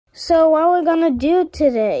So what are we gonna do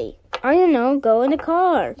today? I don't know, go in the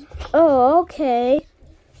car. Oh, okay.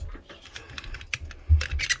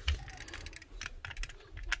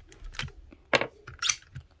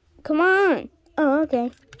 Come on. Oh,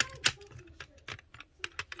 okay.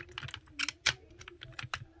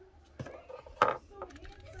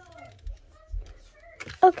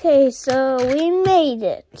 Okay, so we made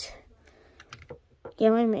it.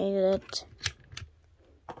 Yeah, we made it.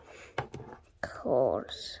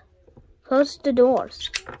 Close the doors.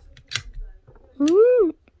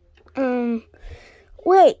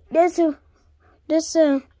 Wait, there's a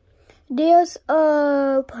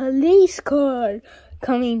police car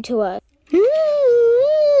coming to us.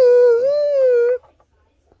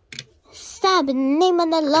 Stop in the name of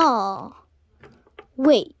the law.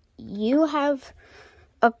 Wait, you have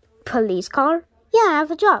a police car? Yeah, I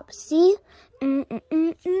have a job. See? And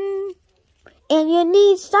you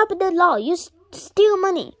need to stop the law. You steal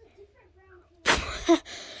money.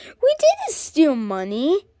 We didn't steal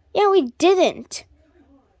money. Yeah, we didn't.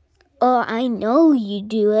 Oh, I know you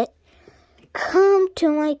do it. Come to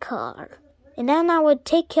my car, and then I will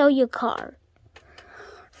take care of your car.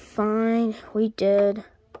 Fine, we did.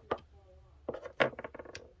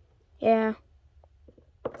 Yeah.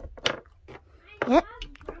 Yep.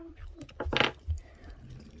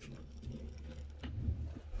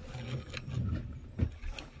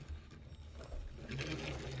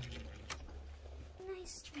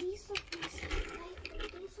 These look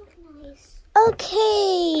nice.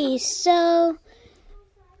 Okay, so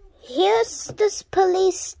here's this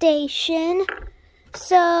police station.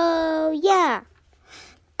 So yeah,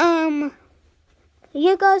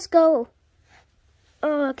 you guys go.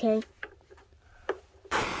 Oh, okay.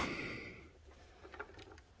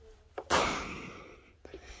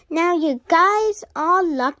 Now you guys are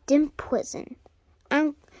locked in prison.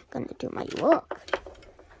 I'm gonna do my work.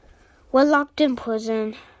 We're locked in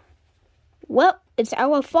prison. Well, it's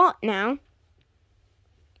our fault now.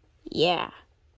 Yeah.